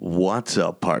What's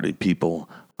up, party people?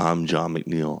 I'm John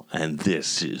McNeil, and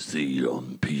this is the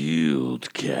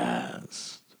Unpeeled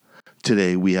Cast.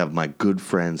 Today we have my good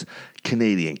friends,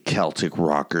 Canadian Celtic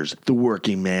rockers, the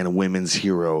working man and women's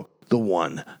hero, the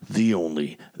one, the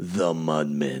only, the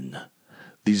Mudmen.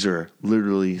 These are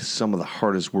literally some of the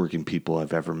hardest working people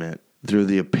I've ever met. They're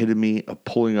the epitome of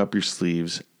pulling up your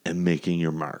sleeves and making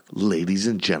your mark. Ladies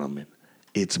and gentlemen,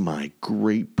 it's my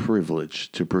great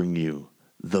privilege to bring you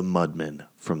the Mudmen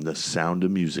from the Sound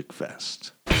of Music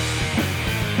Fest.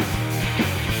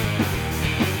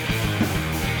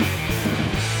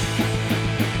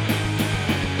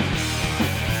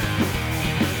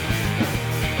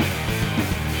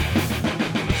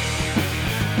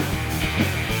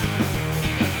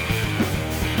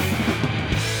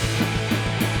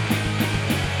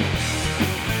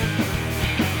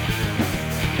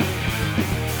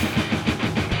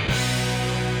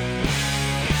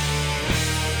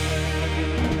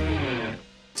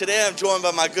 Today I'm joined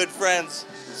by my good friends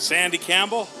Sandy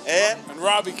Campbell and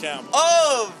Robbie Campbell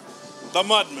of the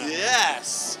Mudmen.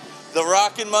 yes, the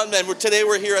Rockin' Mudmen. Today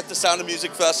we're here at the Sound of Music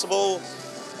Festival.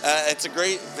 It's a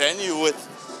great venue with,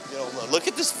 look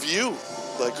at this view.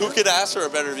 Like, who could ask for a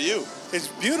better view? It's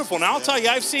beautiful. Now, I'll tell you,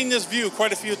 I've seen this view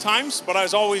quite a few times, but I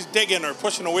was always digging or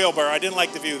pushing a wheelbarrow. I didn't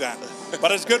like the view then.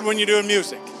 But it's good when you're doing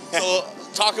music. So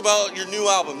talk about your new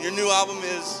album. Your new album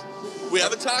is, we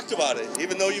haven't talked about it,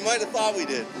 even though you might have thought we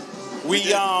did.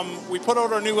 We put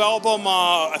out our new album,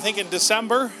 I think in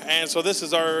December, and so this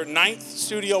is our 9th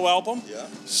studio album. Yeah.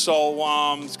 So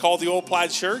it's called The Old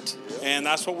Plaid Shirt, and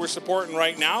that's what we're supporting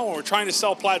right now. And we're trying to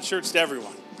sell plaid shirts to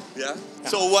everyone. Yeah.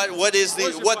 So what is the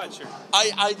Where's your what? plaid shirt?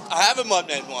 I have a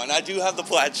Mudmen one. I do have the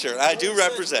plaid shirt. I do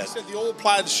represent. We said the old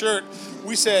plaid shirt.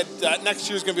 We said next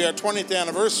year's going to be our 20th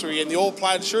anniversary, and the old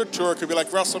plaid shirt tour could be like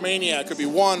WrestleMania. It could be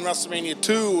 1, WrestleMania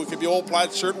 2. It could be old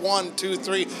plaid shirt 1, 2,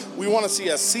 3. We want to see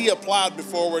a sea of plaid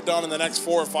before we're done in the next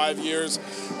 4 or 5 years,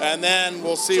 and then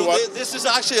we'll see what. This is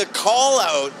actually a call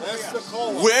out. That's the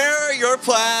call. Wear your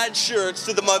plaid shirts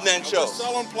to the Mudmen show. We're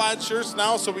selling plaid shirts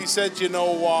now, so we said,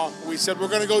 we're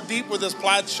going to go deep with this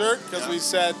plaid shirt because we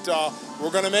said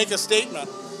we're going to make a statement.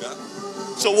 Yeah.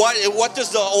 So what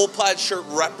does the old plaid shirt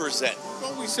represent?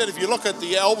 Well, we said if you look at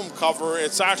the album cover,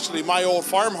 it's actually my old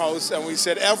farmhouse, and we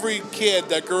said every kid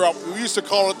that grew up, we used to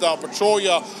call it the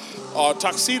Petrolia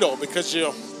tuxedo because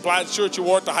plaid shirt you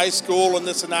wore at the high school and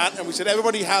this and that, and we said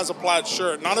everybody has a plaid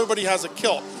shirt. Not everybody has a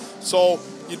kilt. So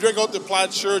you drag out the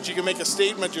plaid shirt, you can make a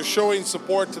statement, you're showing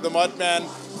support to the Mudmen,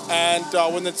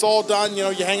 and when it's all done, you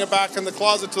hang it back in the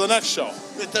closet to the next show.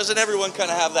 Doesn't everyone kind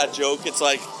of have that joke? It's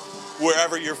like,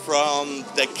 wherever you're from,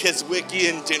 the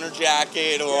Kiswickian dinner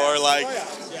jacket, or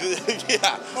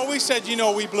yeah. Well, we said,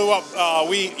 we blew up.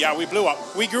 We blew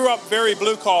up. We grew up very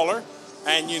blue collar,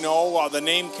 and the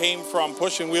name came from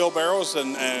pushing wheelbarrows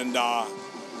and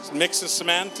mixing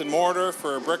cement and mortar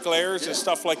for bricklayers and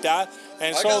stuff like that.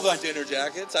 And I got my dinner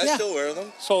jackets. I still wear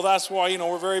them. So that's why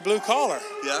we're very blue collar.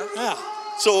 Yeah. Yeah.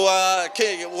 So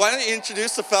why don't you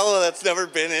introduce the fellow that's never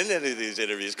been in any of these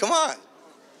interviews? Come on.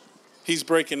 He's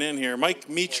breaking in here. Mike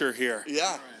Meacher here.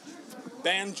 Yeah.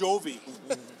 Ban Jovi.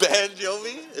 Ban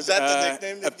Jovi? Is that the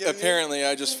nickname they've given Apparently,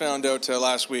 I just found out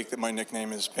last week that my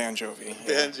nickname is Ban Jovi.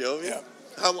 Ban Jovi? Yeah.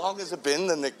 How long has it been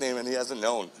the nickname and he hasn't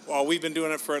known? Well, we've been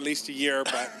doing it for at least a year,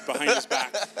 but behind his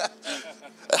back.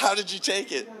 How did you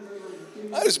take it?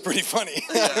 That was pretty funny.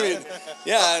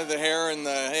 Yeah. The hair and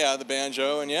the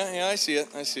banjo, and I see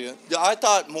it. Yeah, I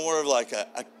thought more of like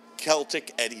a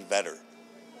Celtic Eddie Vedder.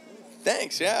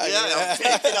 Thanks, yeah.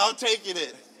 I'm taking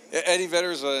it. Eddie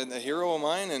Vedder's a hero of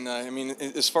mine, and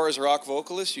as far as rock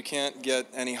vocalist, you can't get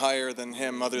any higher than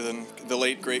him other than the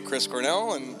late, great Chris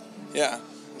Cornell, and yeah.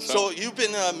 So you've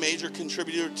been a major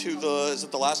contributor to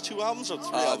the last 2 albums or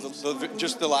 3 albums?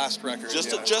 Just the last record. Just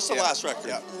the last record.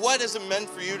 Yeah. What has it meant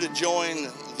for you to join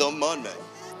the Mudmen?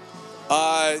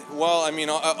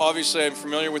 Obviously I'm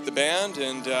familiar with the band,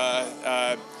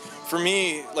 and for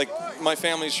me, like, my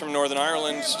family's from Northern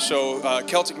Ireland, so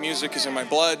Celtic music is in my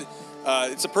blood.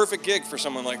 It's a perfect gig for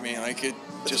someone like me.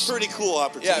 It's a pretty cool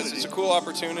opportunity. Yeah, it's a cool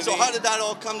opportunity. So how did that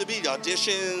all come to be?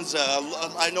 Auditions?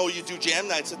 I know you do jam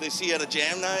nights. Did they see you at a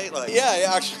jam night?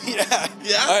 Actually.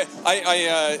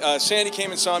 Yeah? Sandy came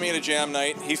and saw me at a jam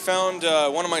night. He found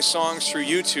one of my songs through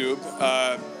YouTube,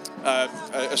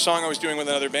 a song I was doing with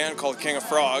another band called King of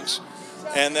Frogs.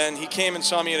 And then he came and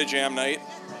saw me at a jam night.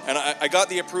 And I got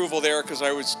the approval there because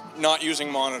I was not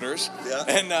using monitors. Yeah.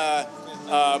 And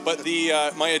but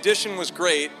my audition was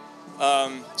great.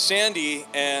 Sandy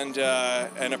and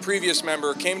a previous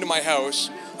member came to my house.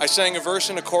 I sang a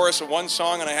verse and a chorus of one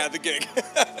song, and I had the gig.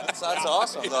 That's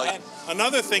awesome. Like,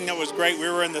 Another thing that was great, we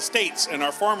were in the States, and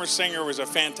our former singer was a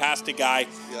fantastic guy,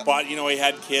 but, you know, he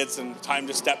had kids and time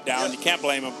to step down. You can't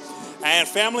blame him. And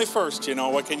family first, you know,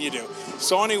 what can you do?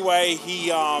 So anyway, he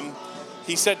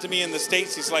said to me in the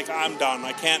States, he's like, I'm done.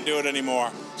 I can't do it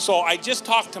anymore. So I just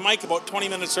talked to Mike about 20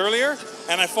 minutes earlier,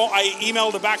 and I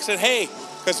emailed him back and said, hey,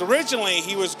 because originally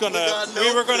we were going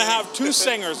to have two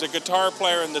singers, a guitar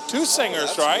player and the two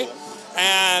singers, right? Cool.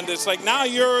 And it's like, now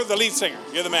you're the lead singer.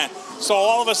 You're the man. So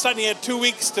all of a sudden, he had 2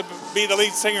 weeks to be the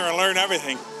lead singer and learn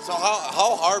everything. So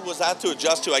how hard was that to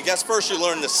adjust to? I guess first you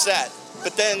learn the set,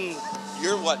 but then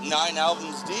you're, 9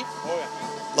 albums deep? Oh,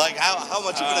 yeah. Like, how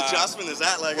much of an adjustment is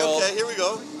that? Like, well, okay, here we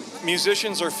go.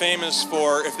 Musicians are famous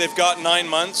for, if they've got 9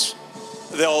 months,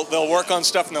 they'll work on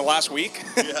stuff in the last week.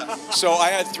 Yeah. So I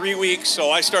had 3 weeks, so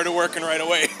I started working right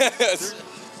away.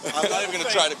 I'm not even going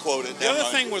to try to quote it. The other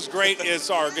thing was great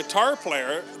is our guitar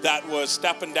player that was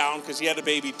stepping down because he had a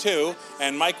baby too,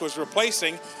 and Mike was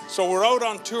replacing. So we're out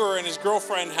on tour, and his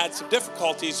girlfriend had some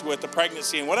difficulties with the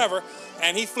pregnancy and whatever,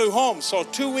 and he flew home. So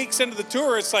 2 weeks into the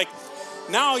tour, it's like,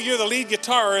 now you're the lead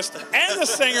guitarist and the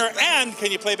singer, and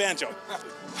can you play banjo?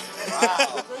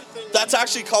 Wow. That's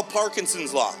actually called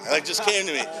Parkinson's Law. It just came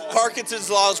to me.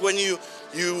 Parkinson's Law is when you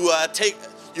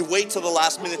wait till the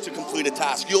last minute to complete a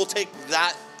task. You'll take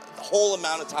that whole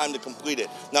amount of time to complete it,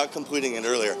 not completing it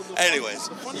earlier. Anyways.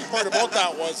 The funny part about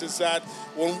that is that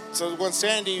when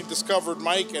Sandy discovered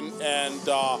Mike and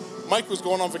Mike was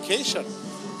going on vacation.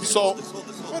 So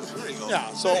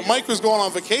Mike was going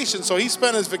on vacation, so he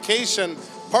spent his vacation,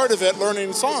 part of it,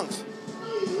 learning songs.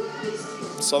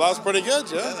 So that was pretty good,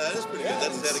 yeah. Yeah, that is pretty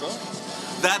good.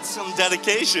 That's some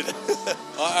dedication.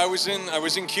 I was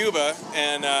in Cuba,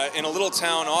 and in a little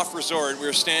town off resort. We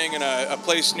were staying in a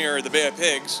place near the Bay of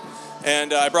Pigs,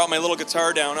 and I brought my little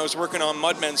guitar down. I was working on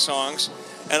Mudmen songs,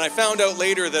 and I found out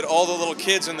later that all the little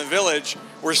kids in the village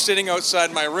were sitting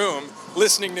outside my room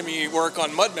listening to me work on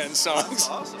Mudmen songs. That's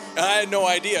awesome. And I had no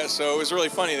idea, so it was really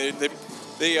funny.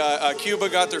 Cuba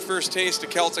got their first taste of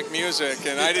Celtic music,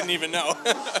 and I didn't even know.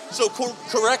 So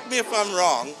correct me if I'm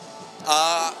wrong.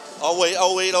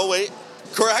 Oh wait.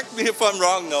 Correct me if I'm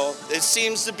wrong, though. It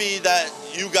seems to be that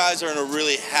you guys are in a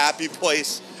really happy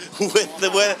place with the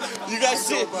way you guys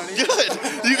see.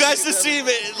 Good. You guys just seem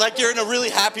like you're in a really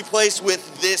happy place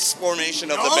with this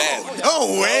formation of the band.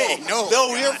 No way.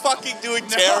 No, we are fucking doing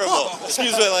terrible.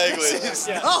 Excuse my language. This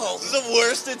is the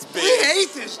worst it's been. We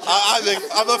hate this job.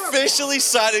 I'm officially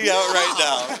signing out right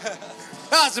now.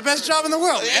 Oh, it's the best job in the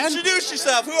world, man. Introduce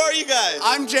yourself. Who are you guys?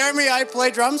 I'm Jeremy. I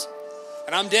play drums.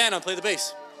 And I'm Dan. I play the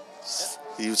bass.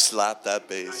 You slapped that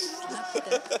bass.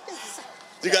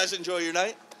 Do you guys enjoy your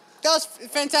night? That was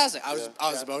fantastic. I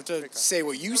was about to say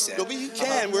what you said. No, but you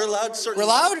can. We're allowed certain We're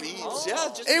allowed? beats. Yeah,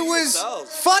 just It was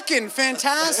fucking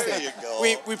fantastic. There you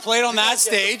go. We played on that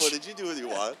stage. Did you do what you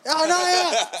want? Oh, no,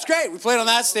 yeah. It's great. We played on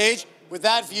that stage with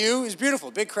that view. It was beautiful.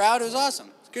 Big crowd. It was awesome.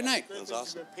 It was a good night. It was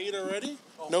awesome. Paid already?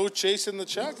 No chasing the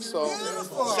check, so.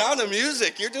 Sound of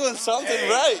Music. You're doing something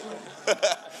right.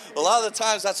 A lot of the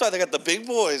times, that's why they got the big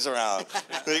boys around.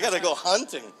 You got to go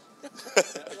hunting.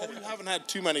 Well, we haven't had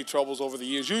too many troubles over the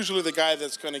years. Usually the guy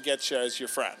that's going to get you is your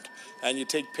friend, and you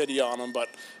take pity on him. But,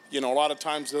 a lot of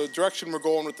times the direction we're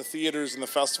going with the theaters and the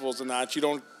festivals and that, you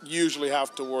don't usually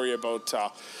have to worry about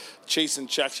chasing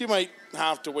checks. You might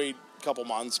have to wait a couple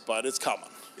months, but it's coming.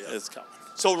 Yeah. It's coming.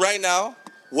 So right now,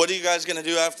 what are you guys going to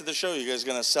do after the show? You guys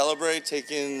going to celebrate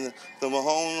taking the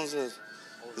Mahones?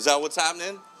 Is that what's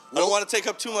happening? I don't want to take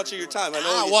up too much of your time. I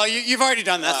know. Well, you've already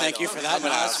done that. Thank you for that. I'm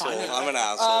an asshole. I'm an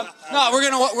asshole. No,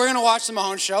 we're gonna watch the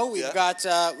Mahone show. We've got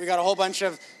a whole bunch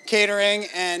of catering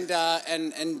and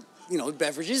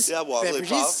beverages. Yeah, wobbly beverages.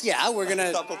 pops. Yeah, we're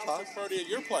gonna. Couple pops. Party at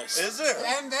your place. Is there?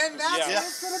 And then that's what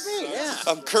it's gonna be. Yeah.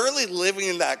 I'm currently living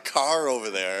in that car over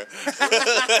there.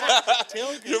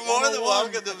 You're more than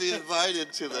welcome to be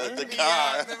invited to the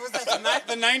car. Was that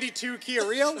the 92 Kia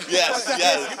Rio? Yes.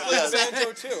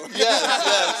 Banjo too.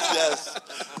 Yes.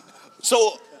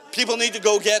 So people need to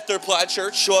go get their plaid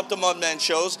shirts, show up to Mudmen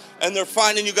shows, and they're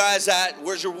finding you guys at,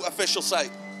 where's your official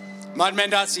site?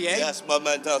 Mudmen.ca. Yes,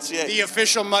 Mudmen.ca. The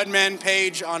official Mudmen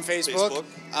page on Facebook.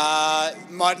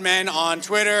 Mudmen on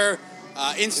Twitter,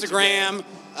 Instagram.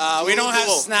 We don't have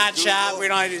Snapchat. We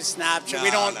don't do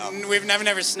Snapchat. We've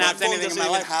never snapped anything in my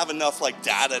life. Even have enough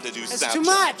data to do Snapchat. It's too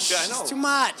much. Yeah, I know. It's too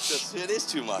much. It is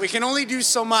too much. We can only do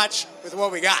so much with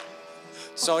what we got.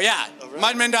 So yeah,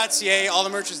 Mudmen.ca. All the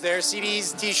merch is there.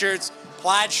 CDs, T-shirts,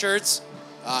 plaid shirts,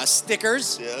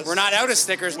 stickers. Yes. We're not out of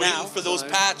stickers Waiting now. for those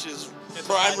patches.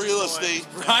 Prime real estate.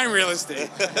 Prime real estate.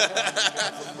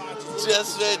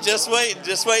 Just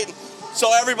waiting.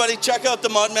 So everybody, check out the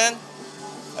Mudmen.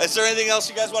 Is there anything else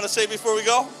you guys want to say before we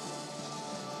go?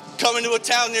 Coming to a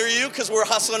town near you because we're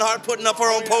hustling hard, putting up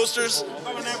our own posters.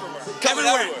 Coming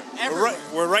everywhere.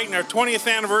 We're writing our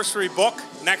 20th anniversary book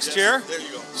next year. There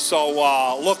you go.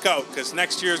 So look out, because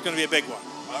next year is going to be a big one.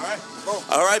 All right.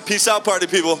 All right. Peace out, party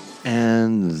people.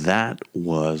 And that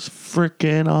was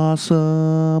freaking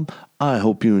awesome. I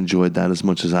hope you enjoyed that as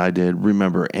much as I did.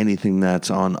 Remember, anything that's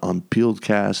on Unpeeled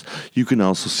Cast, you can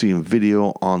also see in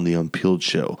video on The Unpeeled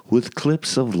Show, with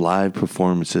clips of live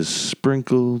performances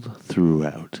sprinkled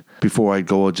throughout. Before I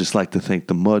go, I'd just like to thank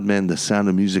the Mudmen, the Sound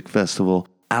of Music Festival,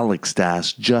 Alex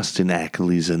Das, Justin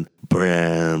Achilles,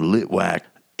 Bram Litwack,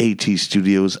 AT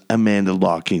Studios, Amanda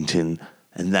Lockington,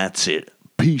 and that's it.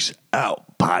 Peace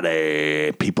out,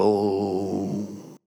 party people.